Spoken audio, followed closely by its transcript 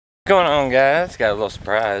going on, guys? Got a little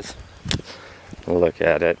surprise. Look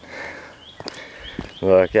at it.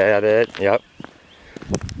 Look at it. Yep.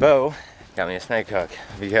 Bo got me a snake hook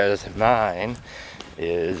because mine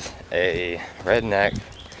is a redneck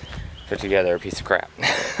put together piece of crap.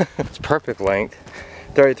 It's perfect length,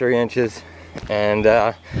 33 inches. And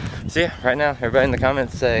so yeah, right now everybody in the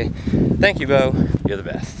comments say, thank you, Bo, you're the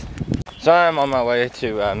best. So I'm on my way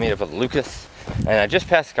to meet up with Lucas, and I just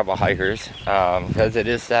passed a couple hikers because it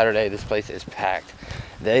is Saturday. This place is packed.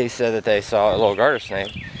 They said that they saw a little garter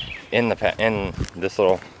snake in this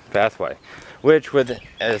little pathway, which, with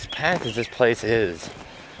as packed as this place is,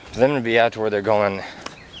 for them to be out to where they're going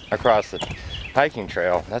across the hiking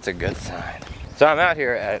trail, that's a good sign. So I'm out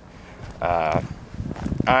here at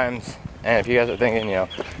Imes, and if you guys are thinking, you know,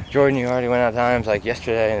 Jordan, you already went out to Imes like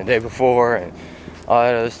yesterday and the day before and all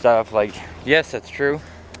that other stuff, like, yes, that's true.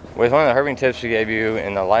 With one of the herping tips we gave you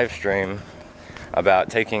in the live stream about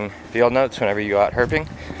taking field notes whenever you go out herping,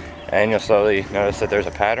 and you'll slowly notice that there's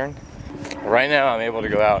a pattern. Right now I'm able to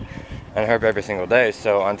go out and herp every single day,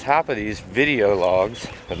 so on top of these video logs,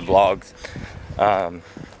 with vlogs,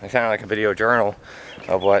 it's kind of like a video journal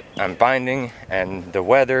of what I'm finding and the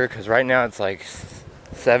weather, because right now it's like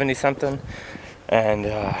 70 something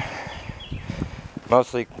and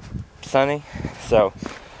mostly sunny. So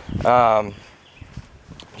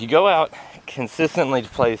you go out consistently to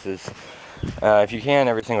places, if you can,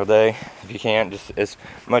 every single day. If you can't, just as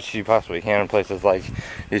much as you possibly can in places like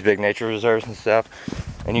these big nature reserves and stuff,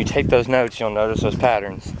 and you take those notes, you'll notice those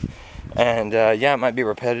patterns. And yeah, it might be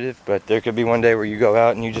repetitive, but there could be one day where you go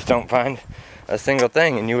out and you just don't find a single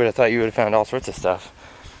thing, and you would have thought you would have found all sorts of stuff,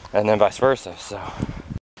 and then vice versa. So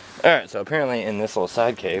alright, so apparently in this little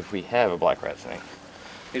side cave we have a black rat snake.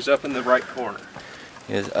 He's up in the right corner.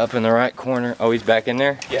 He is up in the right corner. Oh, he's back in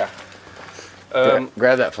there? Yeah.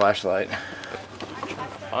 Grab that flashlight.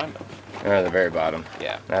 Find him. Or at the very bottom.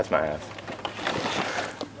 Yeah. That's my ass.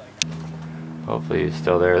 Hopefully he's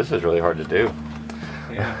still there. This is really hard to do.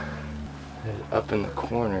 Yeah. He's up in the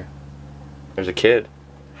corner. There's a kid.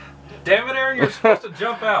 Damn it, Aaron, you're supposed to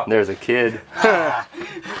jump out. There's a kid.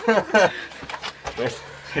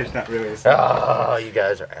 There's not really a Oh, you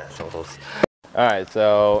guys are assholes. Alright,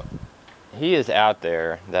 so he is out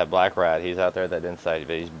there, that black rat, he's out there at that inside,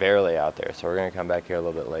 but he's barely out there. So we're going to come back here a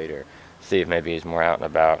little bit later, see if maybe he's more out and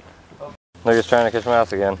about. Look, he's trying to catch my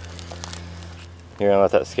mouse again. You're going to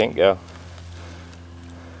let that skink go.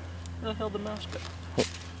 Where the hell did the mouse go?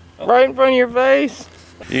 Oh. Right in front of your face.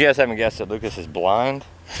 You guys haven't guessed that Lucas is blind?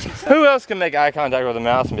 Who else can make eye contact with a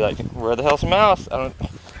mouse and be like, where the hell's the mouse? I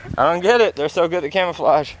don't get it. They're so good at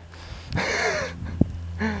camouflage.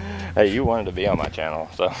 Hey, you wanted to be on my channel,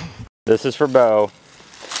 so. This is for Bo.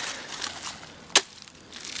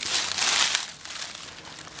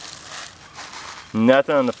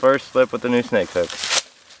 Nothing on the first slip with the new snake hook.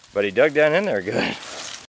 But he dug down in there good.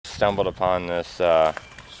 Stumbled upon this, this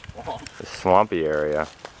swampy area,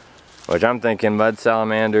 which I'm thinking mud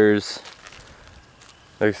salamanders.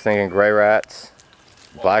 Luke's thinking gray rats,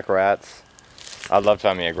 black rats. I'd love to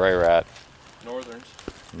find me a gray rat. Northerns.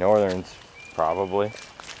 Northerns, probably.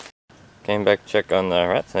 Came back to check on the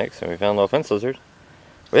rat snakes, and we found a little fence lizard.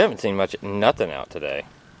 We haven't seen nothing out today.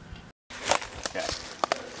 Okay.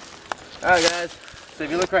 Alright guys, so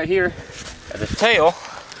if you look right here at the tail,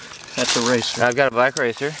 That's a racer. I've got a black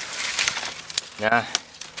racer. Now,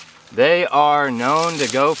 they are known to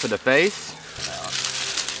go for the face.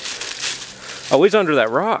 Oh, he's under that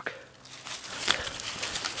rock.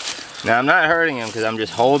 Now I'm not hurting him because I'm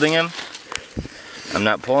just holding him. I'm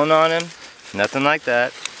not pulling on him, nothing like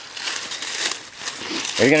that.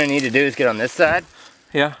 What you're gonna need to do is get on this side.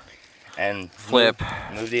 Yeah. And flip.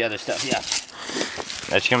 Move the other stuff, yeah.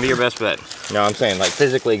 That's gonna be your best bet. No, I'm saying like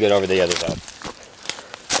physically get over the other side.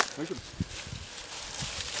 We should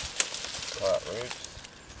cut roots.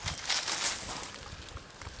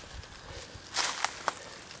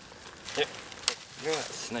 Yep. You're that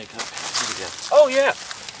snake hook. Here we go. Oh yeah, a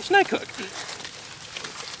snake hook.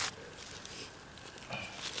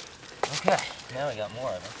 Okay, now we got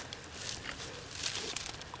more of them.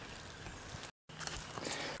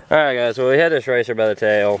 Alright guys, well we had this racer by the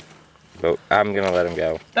tail, but I'm gonna let him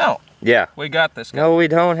go. No. Yeah. We got this guy. No, we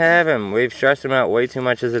don't have him. We've stressed him out way too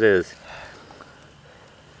much as it is.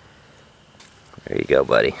 There you go,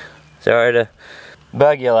 buddy. Sorry to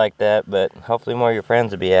bug you like that, but hopefully more of your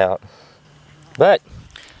friends will be out. But,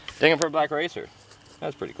 digging for a black racer.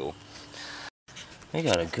 That's pretty cool. We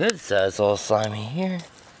got a good sized little slimy here.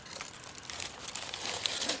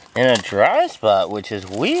 In a dry spot, which is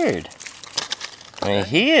weird. I mean,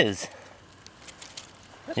 he is.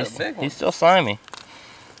 That's a big one. He's still slimy.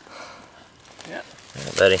 Yeah.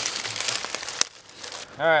 Yeah, buddy.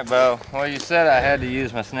 Alright, Bo. Well, you said I had to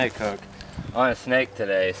use my snake hook on a snake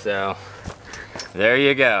today, so there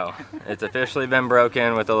you go. It's officially been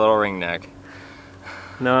broken with a little ring neck.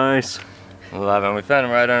 Nice. Love him. We found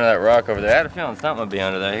him right under that rock over there. I had a feeling something would be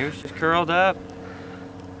under there. He was just curled up.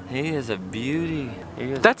 He is a beauty.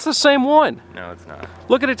 That's the same one. No, it's not.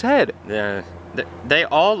 Look at its head. Yeah, they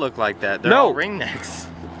all look like that. They're all ring necks.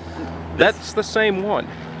 That's the same one.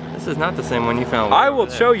 This is not the same one you found. I will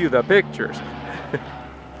show you the pictures.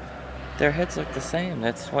 Their heads look the same.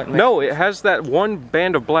 That's what makes No, it has that one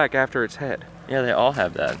band of black after its head. Yeah, they all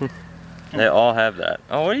have that. They all have that.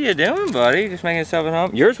 Oh, what are you doing, buddy? Just making yourself at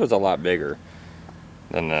home? Yours was a lot bigger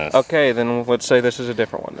than this. Okay, then let's say this is a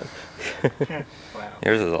different one then. Wow.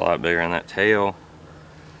 Yours is a lot bigger in that tail.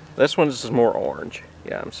 This one's more orange.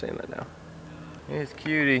 Yeah, I'm seeing that now. He's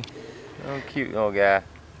cutie. Oh, cute little guy.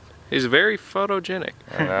 He's very photogenic.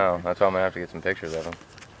 I know. That's why I'm going to have to get some pictures of him.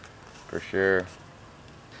 For sure.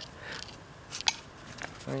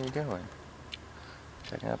 Where are you going?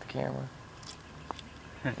 Checking out the camera?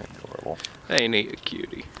 Adorable. Ain't he a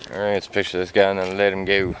cutie? Alright, let's picture this guy and then let him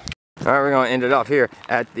go. Alright, we're going to end it off here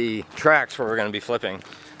at the tracks where we're going to be flipping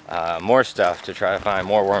more stuff to try to find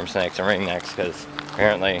more worm snakes and ring necks, because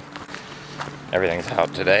apparently everything's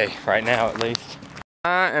out today, right now at least.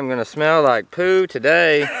 I am going to smell like poo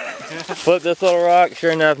today. Flip this little rock,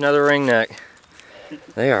 sure enough, another ring neck.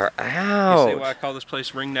 They are out. You see why I call this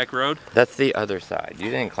place Ringneck Road? That's the other side. You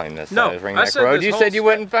didn't claim this No, side as Ringneck said Road. You said you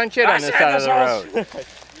wouldn't find shit on this side of the road.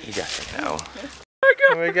 You got to know. Oh my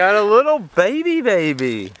God. We got a little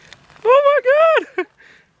baby. Oh my God!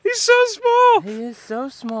 He's so small! He is so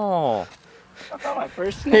small. I found my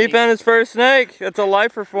first snake. He found his first snake. That's a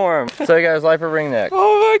lifer for him. So you guys, lifer ringneck.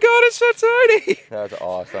 Oh my God, it's so tiny! That's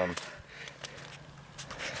awesome.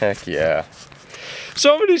 Heck yeah.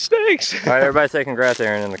 So many snakes! Alright, everybody say congrats,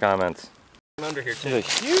 Aaron, in the comments. Under here too.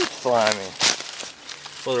 He's a huge slimy.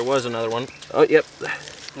 Well, there was another one. Oh, yep.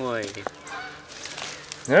 Boy.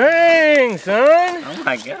 Dang, son! Oh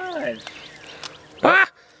my God. Ah!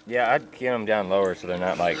 Yeah, I'd get them down lower so they're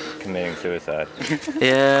not like committing suicide.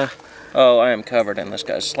 Yeah. Oh, I am covered in this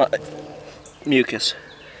guy's mucus.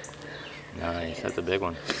 Nice, that's a big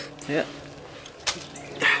one. Yeah.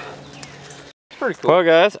 Pretty cool. Well,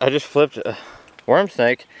 guys, I just flipped a worm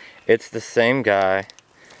snake. It's the same guy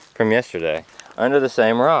from yesterday, under the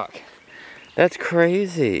same rock. That's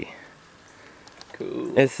crazy.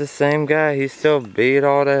 Cool. It's the same guy. He's still beat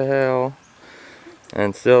all to hell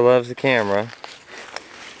and still loves the camera.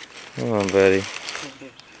 Come on, buddy.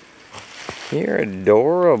 You're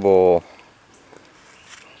adorable.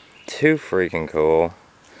 Too freaking cool.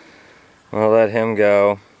 We'll let him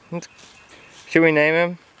go. Should we name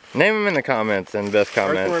him? Name him in the comments, and the best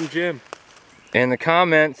comment. Earthworm Jim. In the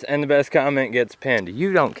comments, and the best comment gets pinned.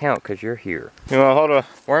 You don't count because you're here. You want to hold a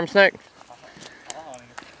worm snake?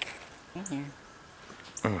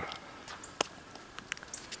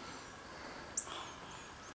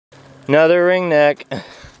 Another ring neck.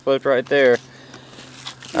 Flipped right there.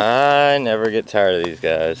 I never get tired of these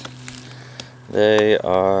guys. They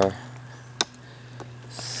are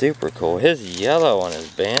super cool. His yellow on his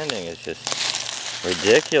banding is just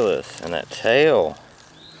ridiculous. And that tail.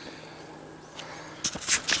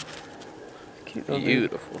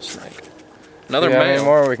 Beautiful snake. Another How many male.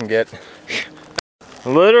 more we can get?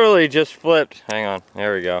 Literally just flipped. Hang on.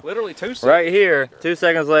 There we go. Literally 2 seconds. Right here, 2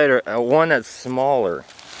 seconds later, one that's smaller.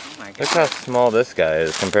 Oh my God. Look how small this guy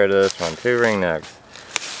is compared to this one. 2 ring necks.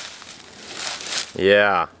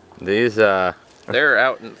 Yeah, these They're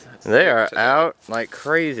out. they are out like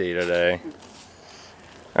crazy today.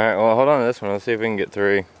 All right, well, hold on to this one. Let's see if we can get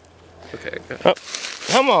 3. Okay. Oh,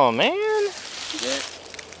 come on, man.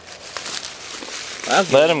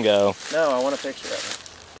 Let him go. No, I want a picture of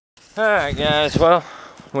him. All right, guys. Well,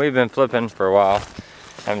 we've been flipping for a while.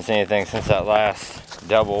 Haven't seen anything since that last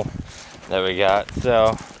double that we got.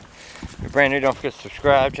 So, if you're brand new, don't forget to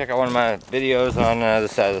subscribe. Check out one of my videos on the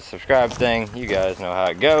side of the subscribe thing. You guys know how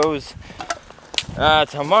it goes.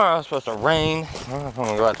 Tomorrow it's supposed to rain. I don't know if I'm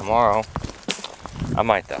gonna go out tomorrow. I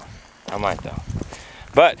might though.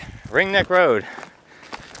 But Ringneck Road.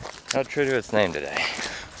 Held true to its name today.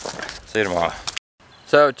 See you tomorrow.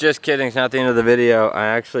 So, just kidding, it's not the end of the video. I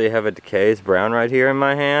actually have a Decay's brown right here in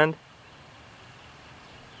my hand.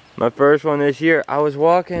 My first one this year. I was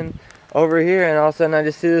walking over here and all of a sudden I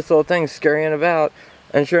just see this little thing scurrying about.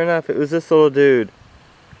 And sure enough, it was this little dude.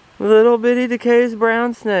 Little bitty Decay's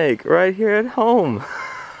brown snake right here at home.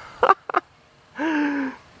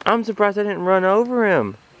 I'm surprised I didn't run over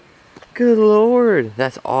him. Good Lord.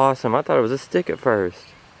 That's awesome. I thought it was a stick at first.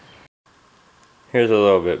 Here's a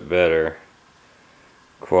little bit better.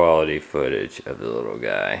 quality footage of the little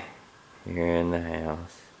guy here in the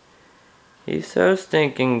house. He's so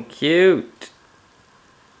stinking cute.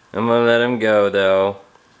 I'm gonna let him go though.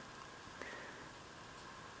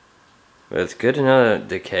 But it's good to know that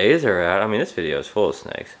decays are out. I mean, this video is full of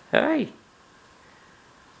snakes. Hey!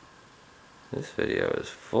 This video is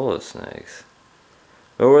full of snakes.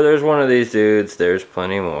 But where there's one of these dudes, there's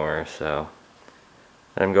plenty more, so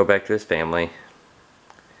let him go back to his family.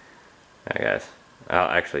 Alright guys, I'll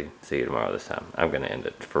actually see you tomorrow this time. I'm gonna end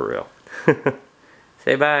it for real.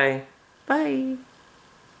 Say bye. Bye.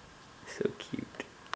 So cute.